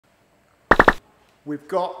We've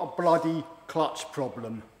got a bloody clutch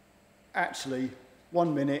problem. Actually,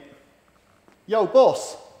 1 minute. Yo,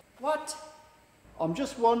 boss. What? I'm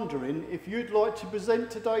just wondering if you'd like to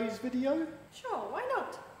present today's video? Sure, why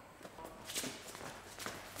not?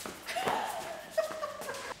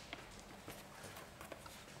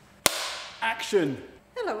 Action!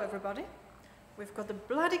 Hello everybody. We've got a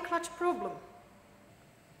bloody clutch problem.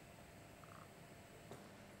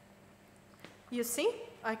 You see,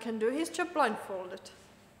 I can do his job blindfolded.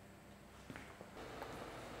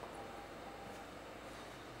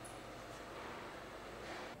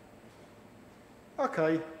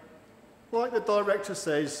 Okay, like the director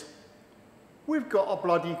says, we've got a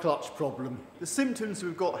bloody clutch problem. The symptoms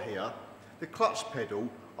we've got here, the clutch pedal,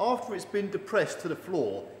 after it's been depressed to the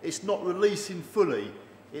floor, it's not releasing fully.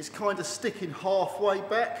 It's kind of sticking halfway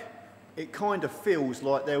back. It kind of feels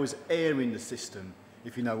like there was air in the system,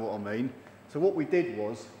 if you know what I mean. So what we did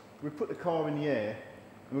was, we put the car in the air,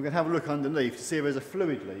 and we're going to have a look underneath to see if there's a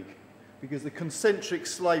fluid leak, because the concentric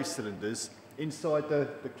slave cylinders inside the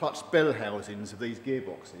clutch bell housings of these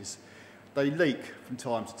gearboxes, they leak from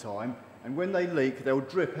time to time, and when they leak, they'll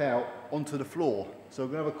drip out onto the floor. So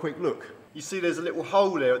we're going to have a quick look. You see there's a little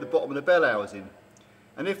hole there at the bottom of the bell housing,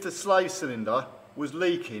 and if the slave cylinder was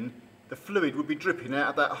leaking, the fluid would be dripping out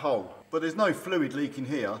of that hole. But there's no fluid leaking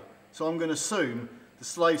here, so I'm going to assume the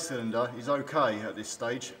slave cylinder is okay at this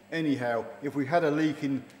stage. Anyhow, if we had a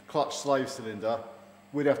leaking clutch slave cylinder,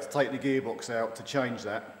 we'd have to take the gearbox out to change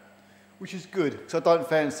that, which is good, because I don't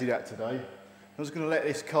fancy that today. I'm just going to let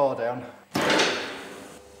this car down.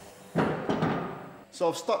 So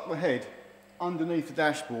I've stuck my head underneath the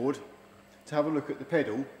dashboard to have a look at the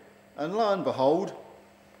pedal, and lo and behold,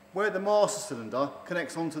 where the master cylinder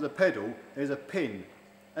connects onto the pedal, there's a pin,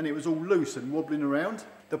 and it was all loose and wobbling around.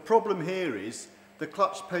 The problem here is the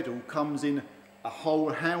clutch pedal comes in a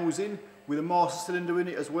whole housing with a master cylinder in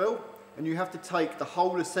it as well, and you have to take the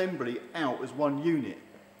whole assembly out as one unit.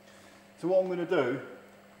 So what I'm going to do,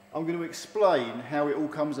 I'm going to explain how it all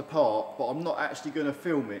comes apart, but I'm not actually going to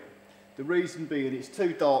film it. The reason being it's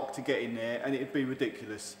too dark to get in there and it'd be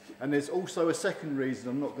ridiculous. And there's also a second reason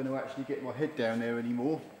I'm not going to actually get my head down there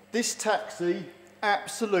anymore. This taxi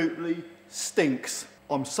absolutely stinks.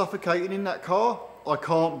 I'm suffocating in that car. I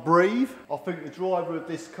can't breathe. I think the driver of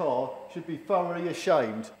this car should be thoroughly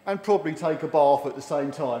ashamed and probably take a bath at the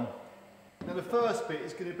same time. Now the first bit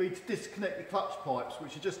is going to be to disconnect the clutch pipes,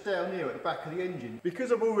 which are just down here at the back of the engine.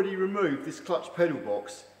 Because I've already removed this clutch pedal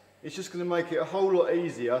box, it's just going to make it a whole lot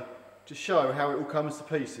easier to show how it all comes to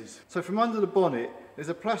pieces. So from under the bonnet, there's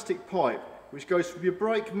a plastic pipe which goes from your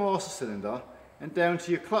brake master cylinder and down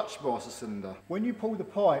to your clutch master cylinder. When you pull the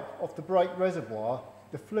pipe off the brake reservoir,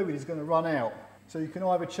 the fluid is going to run out. So you can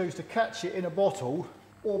either choose to catch it in a bottle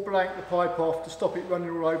or blank the pipe off to stop it running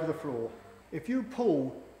all over the floor. If you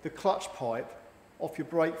pull the clutch pipe off your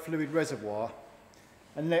brake fluid reservoir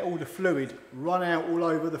and let all the fluid run out all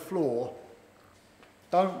over the floor,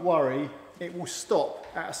 don't worry, it will stop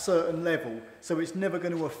at a certain level, so it's never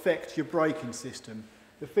going to affect your braking system.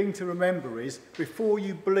 The thing to remember is, before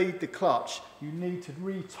you bleed the clutch, you need to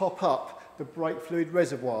re-top up the brake fluid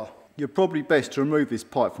reservoir. You're probably best to remove this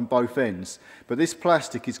pipe from both ends, but this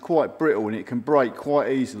plastic is quite brittle and it can break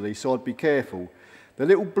quite easily, so I'd be careful. The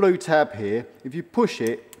little blue tab here, if you push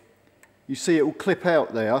it, you see it will clip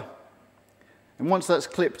out there, and once that's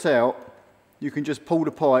clipped out, you can just pull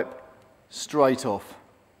the pipe straight off.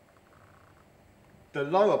 The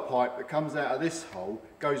lower pipe that comes out of this hole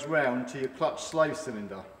goes round to your clutch slave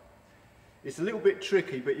cylinder. It's a little bit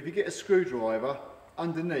tricky, but if you get a screwdriver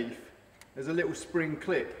underneath, there's a little spring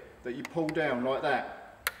clip that you pull down like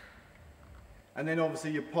that. And then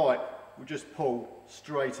obviously your pipe will just pull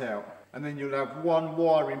straight out. And then you'll have one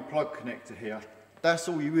wiring plug connector here. That's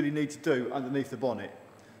all you really need to do underneath the bonnet.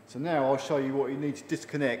 So now I'll show you what you need to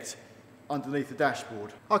disconnect underneath the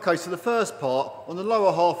dashboard. Okay, so the first part, on the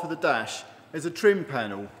lower half of the dash, there's a trim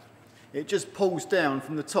panel. It just pulls down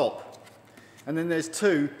from the top. And then there's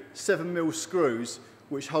two 7mm screws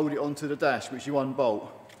which hold it onto the dash, which you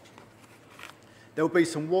unbolt. There'll be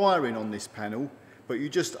some wiring on this panel, but you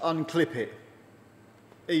just unclip it.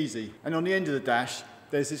 Easy. And on the end of the dash,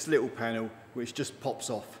 there's this little panel which just pops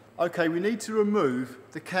off. Okay, we need to remove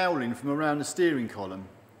the cowling from around the steering column.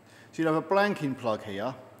 So you'll have a blanking plug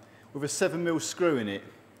here with a 7mm screw in it.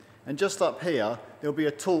 And just up here, there'll be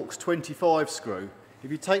a Torx 25 screw.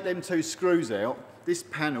 If you take them two screws out, this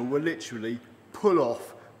panel will literally pull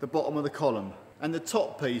off the bottom of the column. And the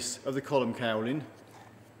top piece of the column cowling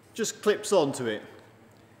just clips onto it.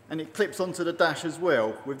 And it clips onto the dash as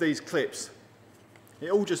well with these clips.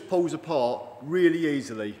 it all just pulls apart really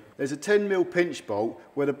easily. There's a 10mm pinch bolt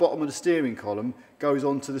where the bottom of the steering column goes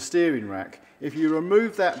onto the steering rack. If you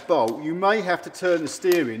remove that bolt, you may have to turn the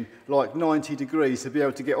steering like 90 degrees to be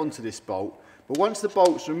able to get onto this bolt. But once the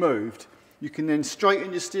bolt's removed, you can then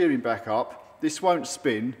straighten your steering back up. This won't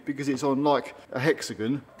spin because it's on like a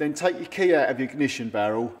hexagon. Then take your key out of your ignition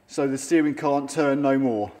barrel so the steering can't turn no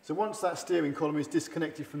more. So once that steering column is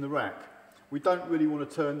disconnected from the rack, we don't really want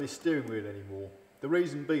to turn this steering wheel anymore. The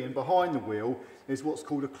reason being, behind the wheel is what's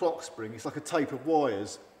called a clock spring. It's like a tape of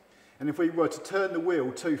wires. And if we were to turn the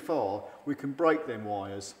wheel too far, we can break them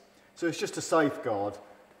wires. So it's just a safeguard.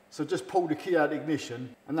 So just pull the key out of the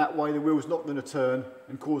ignition, and that way the wheel's not going to turn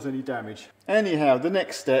and cause any damage. Anyhow, the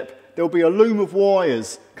next step, there'll be a loom of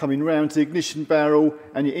wires coming round to the ignition barrel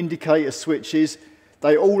and your indicator switches.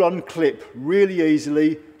 They all unclip really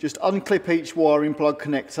easily. Just unclip each wiring plug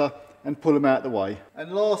connector and pull them out the way.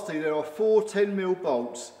 And lastly, there are 4 10mm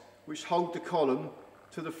bolts which hold the column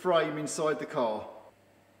to the frame inside the car.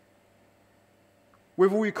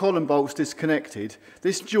 With all your column bolts disconnected,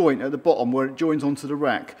 this joint at the bottom where it joins onto the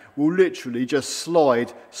rack will literally just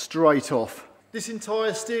slide straight off. This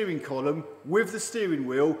entire steering column with the steering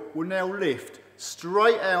wheel will now lift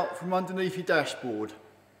straight out from underneath your dashboard.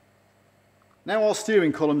 Now our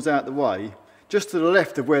steering column's out the way, just to the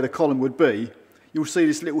left of where the column would be, you'll see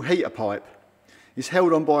this little heater pipe. It's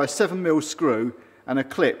held on by a 7mm screw and a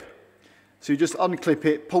clip. So you just unclip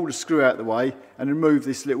it, pull the screw out the way and remove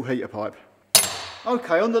this little heater pipe.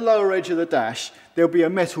 Okay, on the lower edge of the dash, there'll be a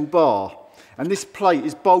metal bar, and this plate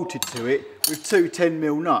is bolted to it with 2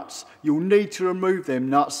 10mm nuts. You'll need to remove them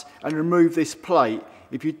nuts and remove this plate.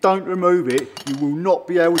 If you don't remove it, you will not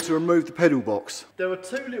be able to remove the pedal box. There are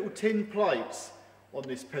 2 little tin plates on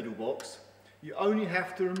this pedal box. You only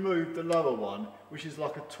have to remove the lower one, which is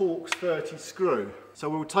like a Torx 30 screw. So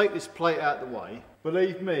we'll take this plate out the way.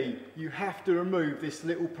 Believe me, you have to remove this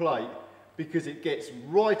little plate because it gets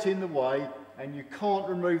right in the way and you can't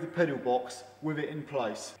remove the pedal box with it in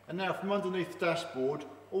place. And now from underneath the dashboard,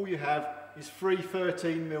 all you have is 3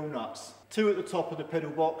 13mm nuts. 2 at the top of the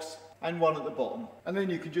pedal box and 1 at the bottom. And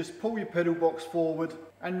then you can just pull your pedal box forward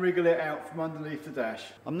and wriggle it out from underneath the dash.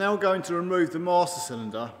 I'm now going to remove the master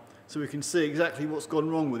cylinder so we can see exactly what's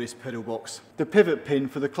gone wrong with this pedal box. The pivot pin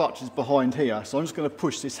for the clutch is behind here, so I'm just going to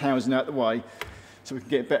push this housing out the way so we can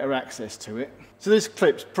get better access to it. So this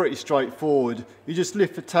clip's pretty straightforward. You just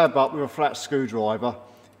lift the tab up with a flat screwdriver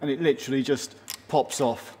and it literally just pops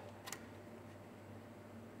off.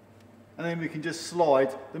 And then we can just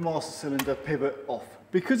slide the master cylinder pivot off.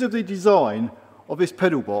 Because of the design of this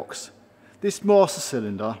pedal box, this master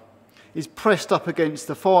cylinder is pressed up against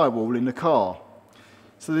the firewall in the car.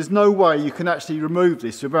 So there's no way you can actually remove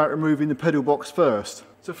this without removing the pedal box first.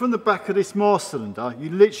 So from the back of this master cylinder,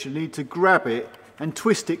 you literally need to grab it and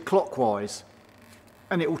twist it clockwise.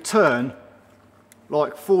 And it will turn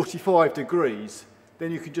like 45 degrees.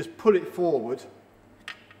 Then you can just pull it forward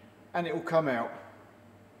and it will come out.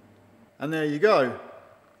 And there you go.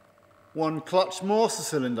 1 clutch master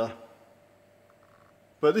cylinder.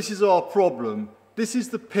 But this is our problem. This is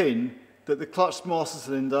the pin that the clutch master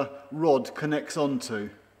cylinder rod connects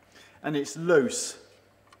onto, and it's loose.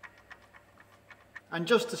 And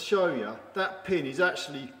just to show you, that pin is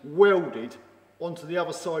actually welded onto the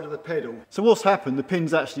other side of the pedal. So what's happened, the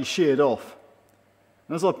pin's actually sheared off.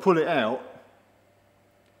 And as I pull it out,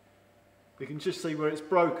 you can just see where it's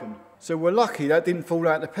broken. So we're lucky that didn't fall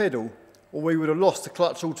out the pedal, or we would have lost the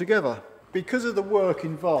clutch altogether. Because of the work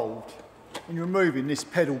involved in removing this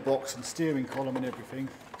pedal box and steering column and everything,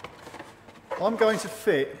 I'm going to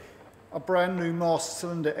fit a brand new master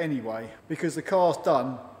cylinder anyway, because the car's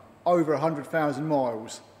done over 100,000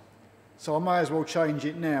 miles. So I may as well change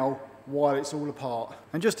it now while it's all apart.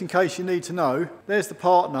 And just in case you need to know, there's the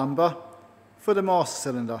part number for the master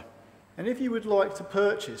cylinder. And if you would like to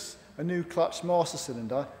purchase a new clutch master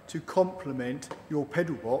cylinder to complement your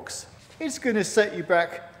pedal box, it's going to set you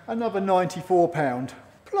back another £94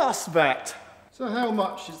 plus VAT. So how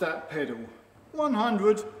much is that pedal?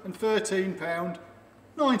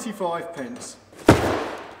 £113.95.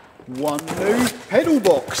 1 new pedal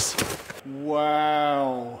box.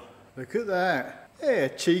 Wow, look at that. Yeah,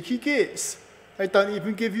 cheeky gits. They don't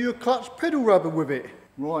even give you a clutch pedal rubber with it.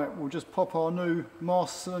 Right, we'll just pop our new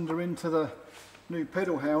master cylinder into the new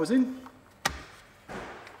pedal housing.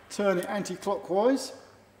 Turn it anti-clockwise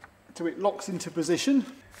until it locks into position.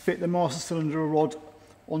 Fit the master cylinder rod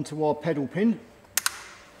onto our pedal pin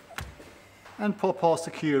and pop our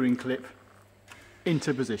securing clip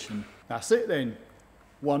into position. That's it then.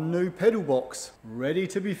 1 new pedal box ready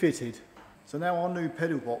to be fitted. So now our new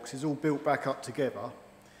pedal box is all built back up together.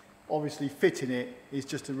 Obviously fitting it is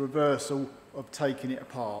just a reversal of taking it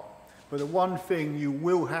apart. But the one thing you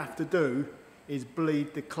will have to do is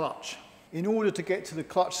bleed the clutch. In order to get to the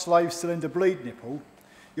clutch slave cylinder bleed nipple,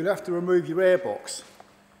 you'll have to remove your airbox,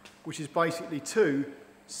 which is basically 2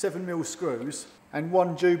 7mm screws and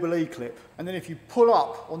 1 Jubilee clip. And then if you pull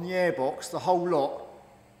up on the airbox, the whole lot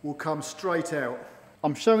will come straight out.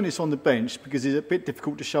 I'm showing this on the bench because it's a bit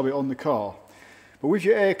difficult to show it on the car. But with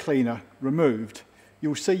your air cleaner removed,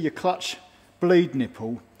 you'll see your clutch bleed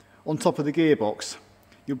nipple on top of the gearbox.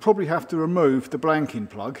 You'll probably have to remove the blanking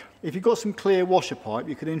plug. If you've got some clear washer pipe,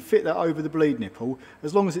 you can then fit that over the bleed nipple,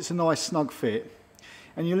 as long as it's a nice snug fit.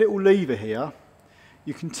 And your little lever here,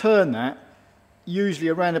 you can turn that usually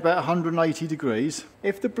around about 180 degrees.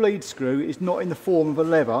 If the bleed screw is not in the form of a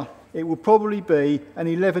lever, it will probably be an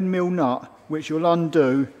 11mm nut, which you'll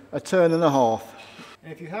undo a turn and a half.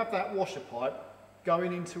 And if you have that washer pipe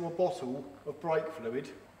going into a bottle of brake fluid,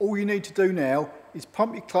 all you need to do now is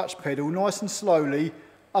pump your clutch pedal nice and slowly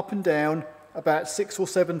up and down about 6 or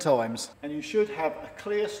 7 times, and you should have a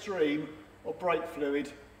clear stream of brake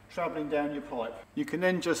fluid travelling down your pipe. You can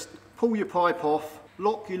then just pull your pipe off,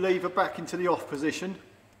 lock your lever back into the off position,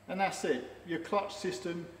 and that's it. Your clutch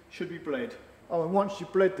system should be bled. Oh, and once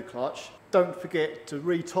you've bled the clutch, don't forget to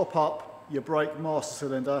re-top up your brake master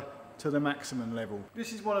cylinder to the maximum level.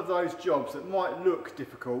 This is one of those jobs that might look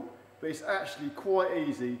difficult, but it's actually quite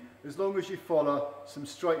easy as long as you follow some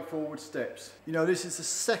straightforward steps. You know, this is the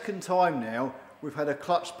second time now we've had a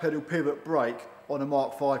clutch pedal pivot brake on a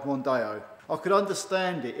Mk5 Mondeo. I could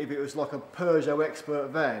understand it if it was like a Peugeot Expert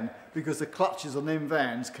van, because the clutches on them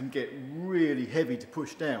vans can get really heavy to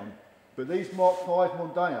push down. But these Mk5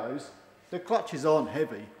 Mondeos, the clutches aren't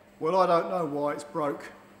heavy. Well, I don't know why it's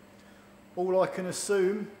broke. All I can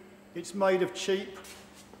assume, it's made of cheap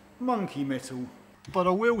monkey metal. But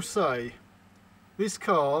I will say, this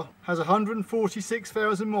car has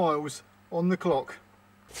 146,000 miles on the clock.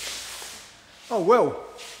 Oh well,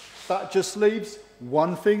 that just leaves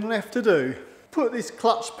one thing left to do. Put this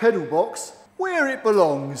clutch pedal box where it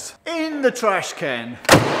belongs, in the trash can.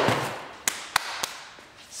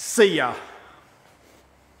 See ya.